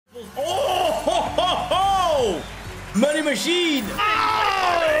machine!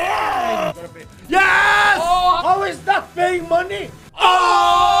 Oh! Yes! Oh! How is that paying money?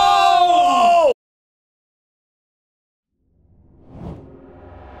 Oh!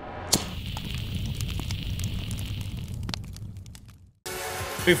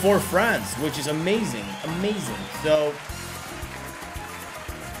 Before France, which is amazing. Amazing. So...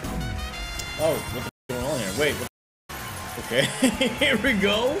 Oh, what the f is going on here? Wait, what the okay. Here we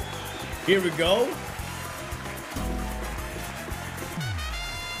go. Here we go.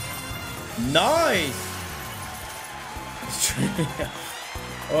 Nice.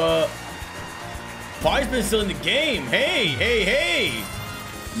 Piesman's still in the game. Hey, hey, hey.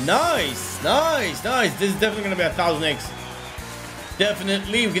 Nice, nice, nice. This is definitely gonna be 1,000x.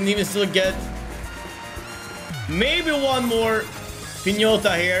 Definitely. We can even still get maybe one more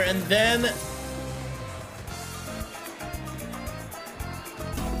Pinota here, and then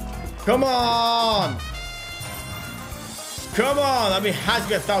come on. Come on. I mean, it has to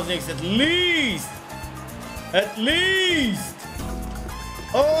be 1,000x at least. At least.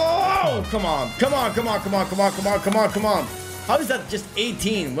 Oh, come on. Come on, come on, come on, come on, come on, come on, come on. How is that just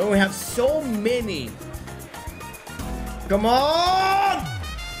 18 when we have so many? Come on.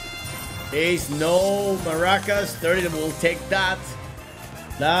 Ace, no. Maracas, 30. We'll take that.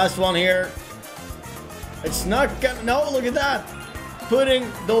 Last one here. It's not gonna... No, look at that. Putting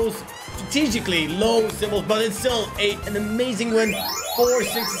those strategically low symbols, but it's still an amazing win.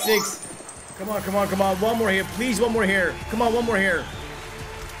 466. Come on, come on, come on. One more here. Please, one more here. Come on, one more here.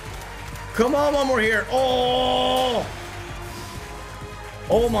 Come on, one more here. Oh!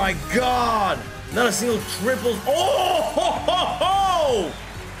 Oh my God! Not a single triples. Oh! Ho, ho, ho!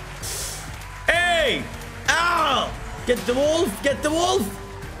 Hey! Ow! Get the wolf! Get the wolf!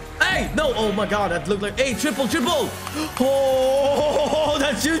 Hey! No! Oh my God! That looked like hey! Triple! Triple! Oh!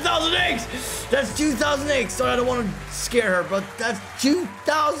 That's 2,000x! That's 2,000x! Sorry, I don't want to scare her, but that's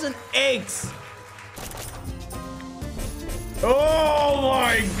 2,000x! Oh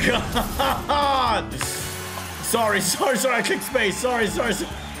my God! Sorry, sorry, sorry, I clicked space. Sorry, sorry, sorry.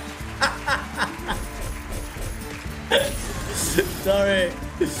 Sorry.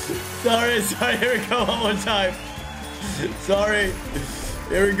 Sorry, sorry. Here we go one more time. Sorry.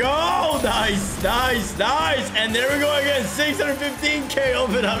 Here we go. Nice, nice, nice. And there we go again. 615k.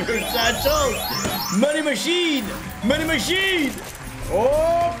 Open up your satchel. Money machine. Money machine.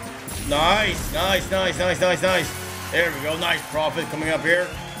 Oh. Nice, nice, nice, nice, nice, nice. There we go. Nice profit coming up here.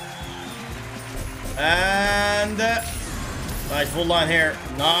 And nice full line here.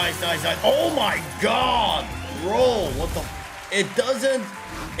 Nice, nice, nice. Oh my God. Bro, what the... It doesn't...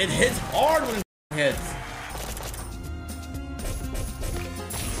 It hits hard when it hits.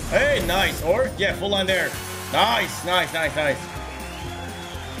 Hey, nice. Or, yeah, full line there. Nice, nice, nice, nice.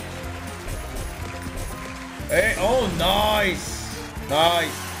 Hey, oh, nice.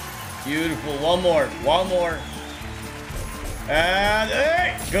 Nice. Beautiful. One more. One more. And,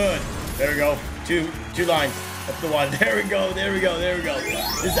 hey, good. There we go. Two lines. Up the one. There we go. There we go. There we go.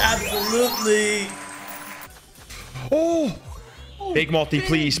 It's absolutely... Oh! Big multi,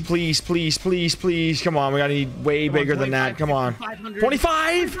 please, please, please, please, please. Come on, we gotta need way bigger than that. Come on.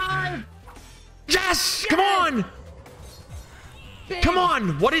 25! Yes! Come on! Come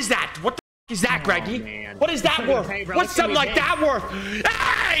on! What is that? What the f is that, Greggy? What is that worth? What's something like that worth?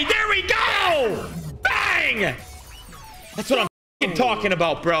 Hey! There we go! Bang! That's what I'm talking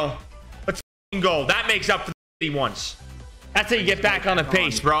about, bro. Let's go. That makes up for the once. That's how you get back on the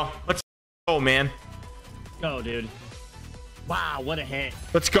pace, bro. Let's go, man. Go, dude. Wow, what a hit.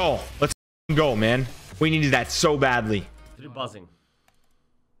 Let's go. Let's go, man. We needed that so badly. Buzzing.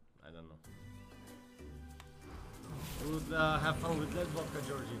 I don't know. I would have fun with less vodka,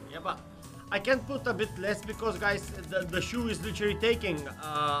 Georgie. Yeah, but I can put a bit less because, guys, the shoe is literally taking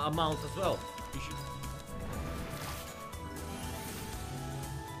amount as well. You should...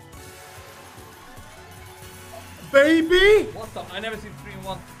 Baby! What the? I never seen 3 in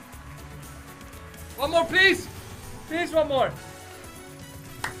 1. One more, please! Please, one more!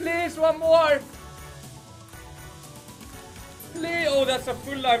 Please, one more! Please! Oh, that's a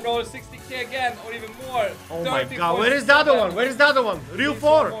full line, bro. 60k again, or even more. Oh my God, where is the other one? Where is the other one? Real 4!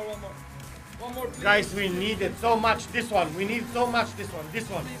 One more, one more. One more, please. Guys, we need it so much. This one. We need so much this one. This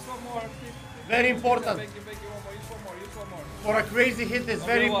one. Please, one more. Please. Very important. Beg you, one more. Use one more. Use one more. For a crazy hit, it's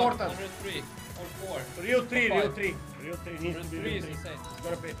very important. 103 or 4. Real 3, or real 3. Real 3 needs to be 3 real is 3. insane. It's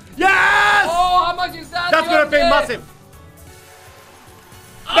gonna pay. Yes! Oh, how much is that? That's gonna pay massive.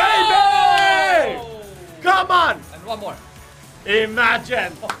 Baby! Oh! Come on! And one more.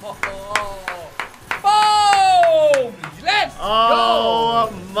 Imagine! Boom! Let's go!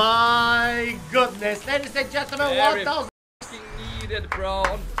 Oh my goodness. Ladies and gentlemen, Very 1,000. succeeded, bro,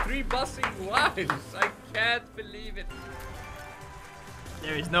 on 3 buzzing lives. I can't believe it.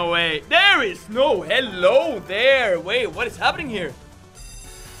 There is no way. There is no. Hello there. Wait, what is happening here?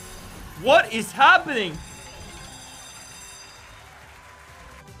 What is happening?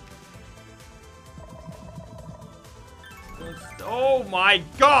 Oh my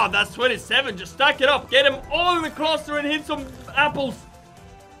god, that's 27. Just stack it up. Get them all in the cluster and hit some apples.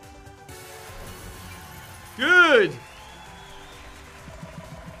 Good.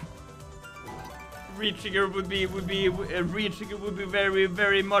 Re-trigger would be very,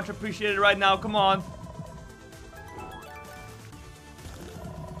 very much appreciated right now. Come on.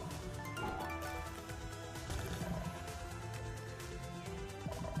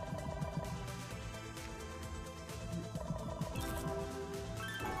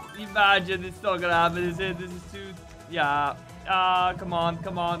 Imagine it's not gonna happen, is it? This is too... Yeah. Come on,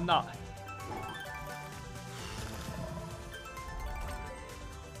 come on. No.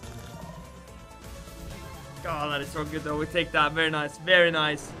 God, that is so good though. We take that. Very nice. Very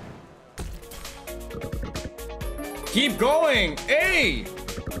nice. Keep going. Hey.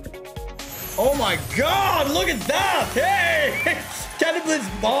 Oh my god, look at that. Hey. Candy Blitz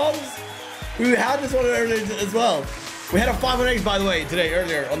bombs. We had this one earlier as well. We had a 500x, by the way, today,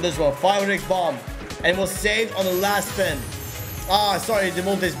 earlier on this one. 500x bomb. And it was saved on the last spin. Ah, sorry, the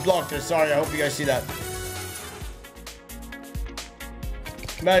multi's blocked. Sorry, I hope you guys see that.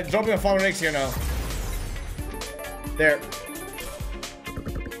 Man, dropping a 500x here now. There.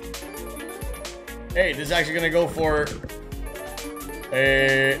 Hey, this is actually gonna go for...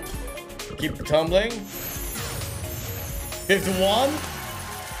 keep tumbling. 51.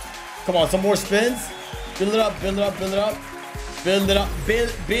 Come on, some more spins. Build it up, build it up, build it up. Build it up, build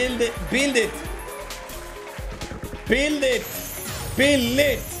it, build it. Build it. Build it.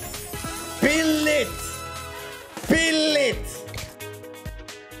 Build it. Build it.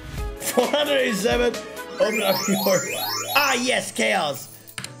 487. Open up your... Ah, yes, chaos.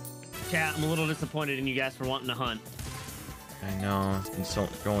 Chat, I'm a little disappointed in you guys for wanting to hunt. I know, it's been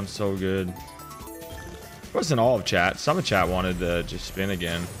going so good. It wasn't all of chat. Some of chat wanted to just spin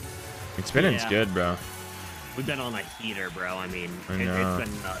again. I mean, spinning's good, bro. We've been on a heater, bro. I mean, I it's know.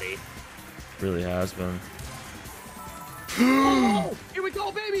 been nutty. Really has been. Oh, here we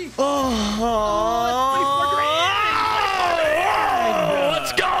go, baby.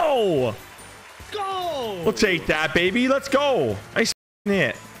 Let's go. Go. We'll take that, baby. Let's go. Nice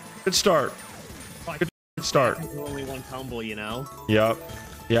hit. Good start. Good start. Only one tumble, you know? Yep.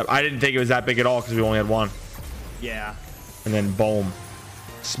 Yep. I didn't think it was that big at all because we only had one. Yeah. And then boom.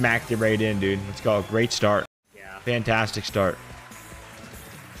 Smacked it right in, dude. Let's go. Great start. Yeah. Fantastic start.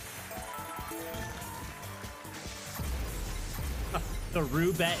 The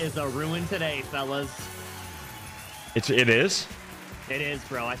Rue bet is a ruin today, fellas. It is? It is,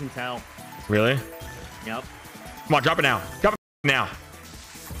 bro. I can tell. Really? Yep. Come on, drop it now. Drop it now.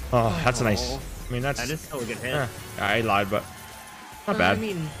 Oh, that's a nice. I mean, that's. That is still a good hit. Yeah, I lied, but not bad. I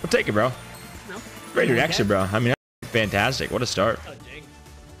mean, we'll take it, bro. No. Great reaction, bro. I mean, that's fantastic. What a start.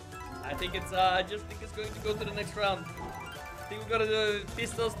 I think it's. I just think it's going to go to the next round. I think we're gonna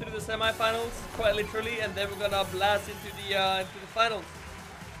piss those through the semifinals, quite literally, and then we're gonna blast into the finals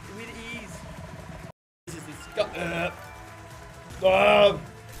with ease. This is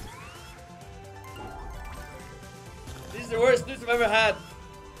This is the worst news I've ever had.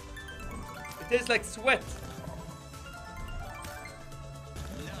 It tastes like sweat.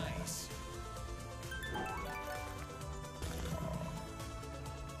 Nice.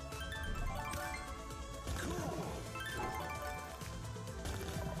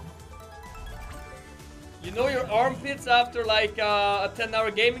 You know your armpits after like a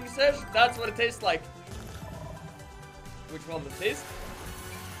 10-hour gaming session? That's what it tastes like. Which one? The taste?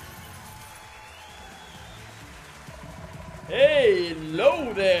 Hey,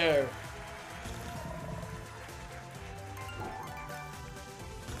 hello there.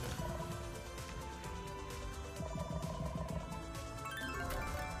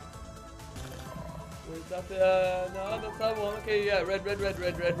 Where's that? No, that's that one. Okay, yeah, red. We need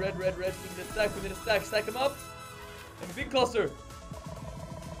a stack. Stack them up. And a big cluster.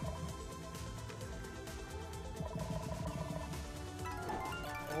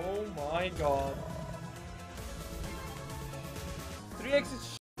 Oh my god. 3x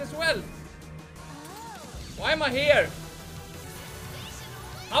is as well. Why am I here?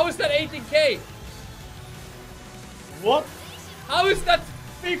 How is that 18k? What? How is that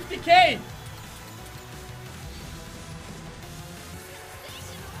 50k?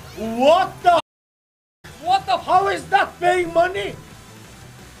 What the? What the? How is that paying money?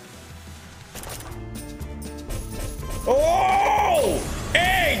 Oh!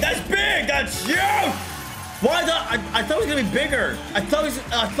 that's huge! Why the? I thought it was gonna be bigger. I thought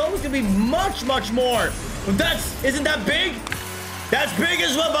it was gonna be much more. But isn't that big? That's big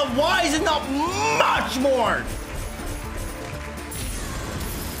as well. But why is it not much more?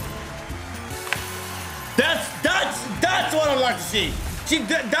 That's what I'd like to see. See,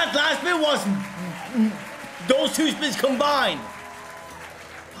 that last bit was those two spins combined.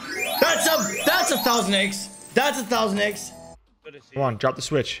 That's 1,000x. That's 1,000x. Come on, drop the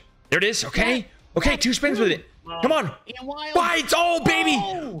switch. There it is. Okay. Okay, 2 spins with it. Come on. White. Oh, baby.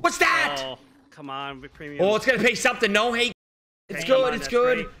 What's that? Oh, come on. Premium. Oh, it's going to pay something. No, hey. It's good. It's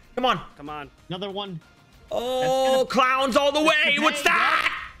good. Great. Come on. Come on. Another one. Oh, clowns all the way. What's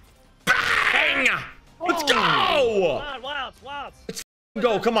that? Bang. Let's go. Wilds. Let's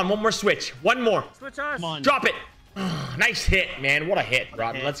go. Come on. One more switch. One more. Switch us. Come on. Drop it. Nice hit, man. What a hit,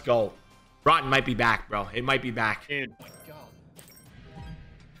 Rotten. Let's go. Rotten might be back, bro. It might be back. Dude. Oh my god.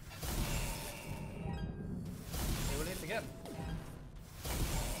 They will hit again.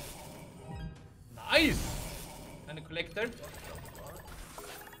 Nice. And a collector.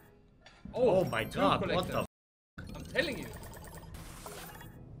 Oh my two god. What collectors. the? I'm telling you.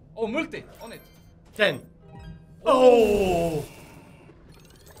 Oh, multi on it. 10. Oh.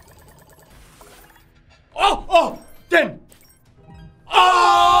 Oh. 10.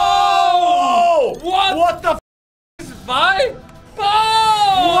 Oh! What the? Is it 5?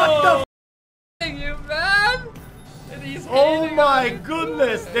 Oh! What the? You man! And he's Oh hitting my us.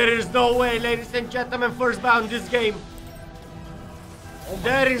 goodness. There is no way, ladies and gentlemen. First bound this game. Oh my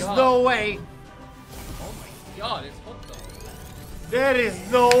There is god. no way. Oh my god, it's hot though. There is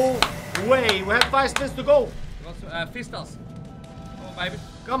no way. We have 5 spins to go. He wants to fist us. Come on, baby.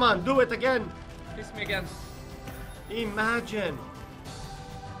 Come on, do it again. Fist me again. Imagine.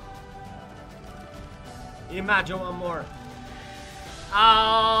 Imagine one more. Oh,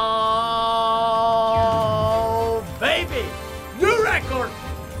 baby. New record.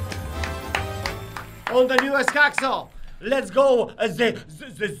 On the newest Xposed. Let's go. Yeah,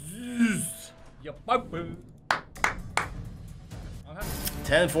 baby.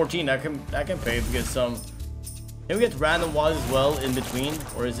 10, 14. That can pay if we get some. Can we get random wilds as well in between,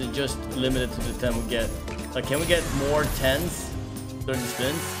 or is it just limited to the 10 we get? Like, can we get more 10s during the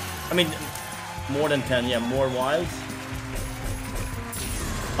spins? I mean, more than 10. Yeah, more wilds.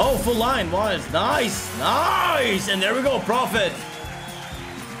 Oh, full line wilds. Nice, nice. And there we go. Profit.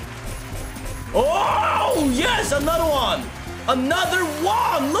 Oh yes, another one. Another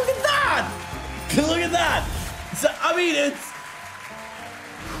one. Look at that. Look at that. So, I mean, it's.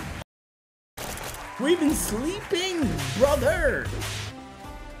 We've been sleeping, brother.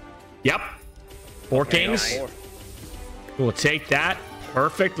 Yep. 4 kings. We'll take that.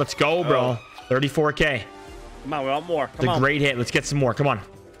 Perfect. Let's go, bro. 34K. Come on, we want more. It's Come a on. great hit. Let's get some more. Come on.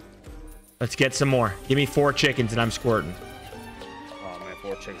 Let's get some more. Give me 4 chickens and I'm squirting. Oh man,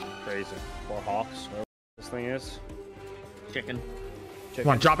 4 chickens, crazy. 4 hawks. Whatever this thing is. Chicken. Come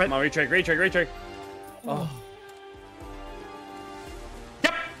on, drop it. Come on, retrig. Oh.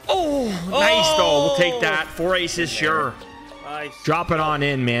 Yep. Oh, nice though. We'll take that. 4 aces, sure. Nice. Drop it on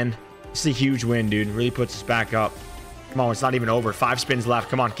in, man. This is a huge win, dude. Really puts us back up. Come on, it's not even over. 5 spins left.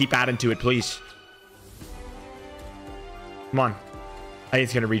 Come on, keep adding to it, please. Come on. I think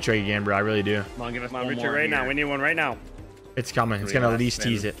it's gonna retrade again, bro. I really do. Come on, give us one retrig right now. We need one right now. It's coming. It's gonna at least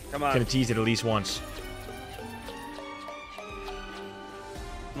tease it. Come on. It's gonna tease it at least once.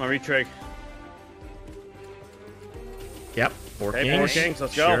 Come on, retrig. Yep. 4 Okay, kings. 4 kings.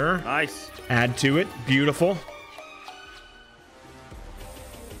 Let's go. Sure. Nice. Add to it. Beautiful.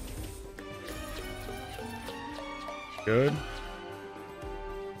 Good.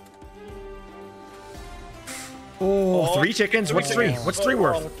 Oh, 3 chickens. What's 3? What's 3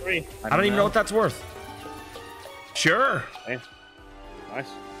 worth? 3. I don't even know what that's worth. Sure. Okay. Nice.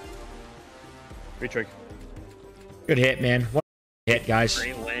 Retrig. Good hit, man. What a hit, guys.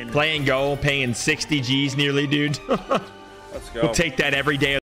 Great win. Play and go, paying 60 G's nearly, dude. Let's go. We'll take that every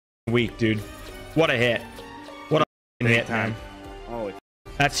day of the week, dude. What a hit. What a hit, man. Holy.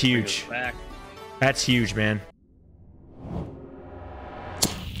 That's huge. Back. That's huge, man.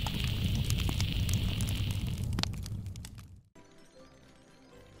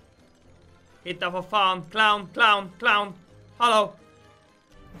 Hit that for fun. Clown. Hello.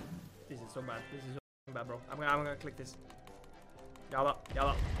 This is so bad. This is so bad, bro. I'm gonna click this. Yalla.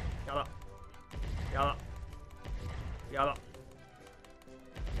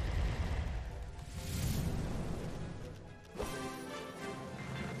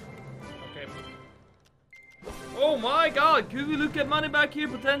 Okay. Oh my god, could we look at money back here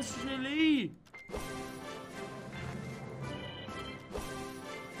potentially?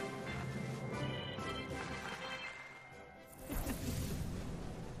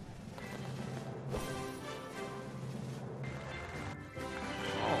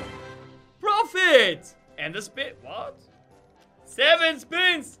 Wait, and the spin. What? 7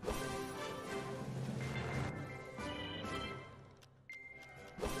 spins!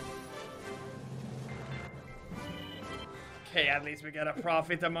 Okay, at least we get a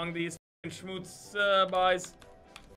profit among these schmutz boys.